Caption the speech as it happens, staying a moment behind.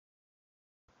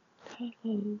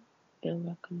Hello and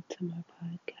welcome to my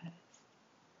podcast.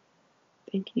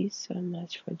 Thank you so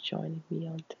much for joining me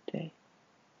on today.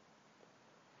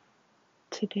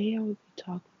 Today I will be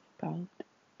talking about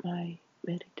my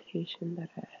meditation that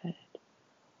I had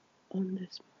on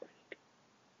this morning.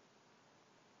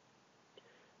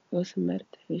 It was a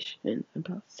meditation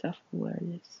about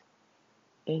self-awareness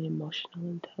and emotional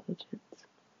intelligence.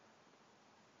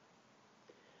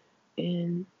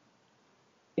 And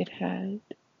it had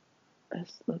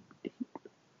us look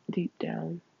deep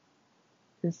down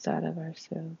inside of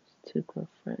ourselves to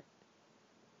confront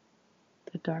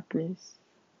the darkness,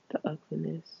 the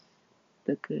ugliness,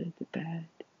 the good, the bad.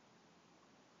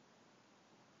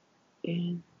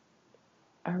 And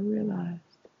I realized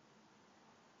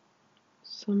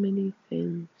so many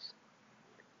things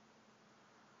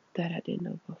that I didn't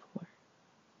know before.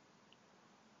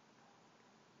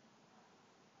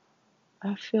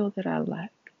 I feel that I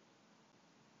lack.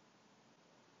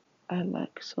 I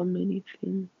lack so many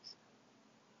things.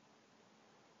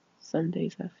 Some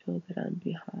days I feel that I'm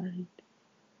behind,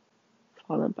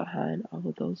 falling behind all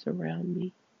of those around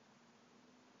me.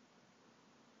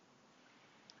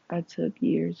 I took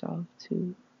years off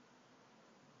to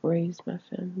raise my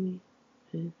family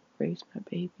and raise my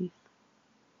babies.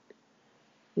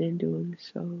 And in doing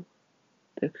so,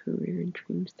 the career and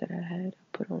dreams that I had,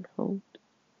 I put on hold.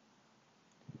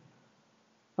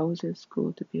 I was in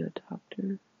school to be a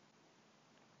doctor,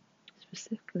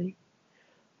 specifically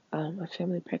a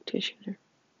family practitioner.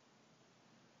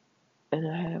 And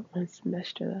I had one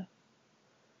semester left.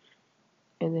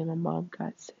 And then my mom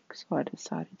got sick, so I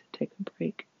decided to take a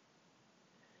break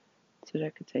so that I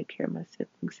could take care of my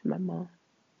siblings and my mom.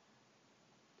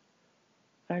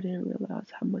 I didn't realize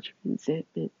how much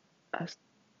resentment I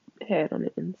had on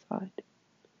the inside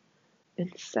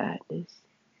and sadness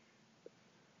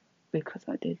because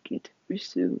I didn't get to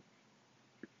pursue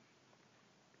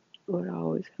what I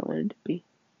always wanted to be.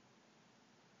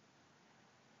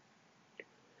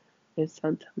 And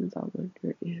sometimes I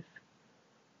wonder if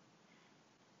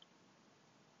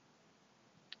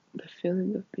the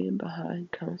feeling of being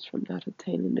behind comes from not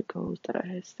attaining the goals that I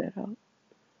had set out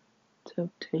to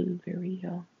obtain very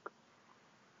young.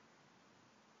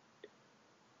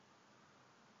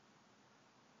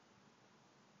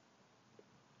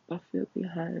 I feel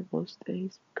behind most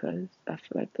days because I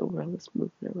feel like the world is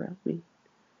moving around me,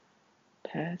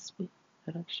 past me,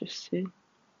 and I'm just sitting.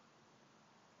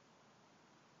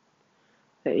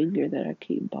 The anger that I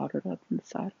keep bottled up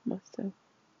inside of myself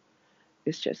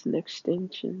is just an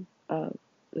extension of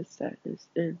the sadness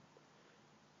and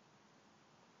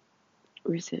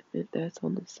resentment that's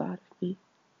on the side of me.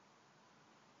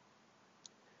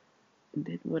 And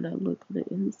then when I look on the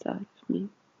inside of me,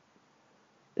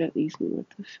 that leaves me with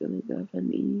the feeling of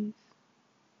unease,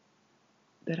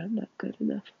 that I'm not good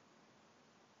enough.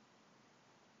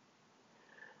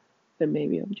 That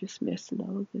maybe I'm just messing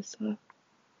all of this up.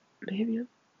 Maybe I'm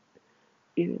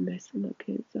even messing my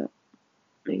kids up.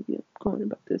 Maybe I'm going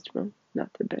about this wrong.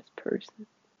 Not the best person.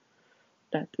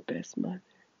 Not the best mother.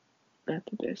 Not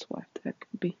the best wife that I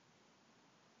could be.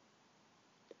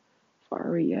 If I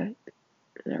react,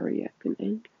 and I react in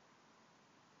anger,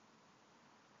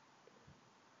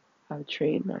 I've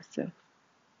trained myself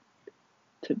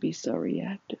to be so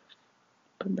reactive,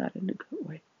 but not in a good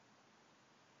way.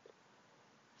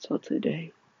 So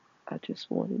today, I just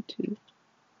wanted to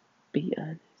be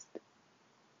honest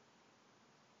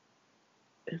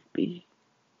and be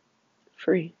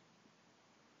free.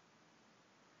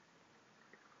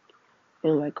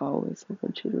 And like always, I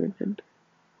want you to remember,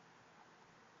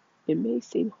 it may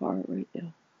seem hard right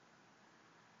now,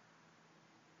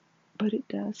 but it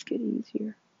does get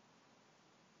easier.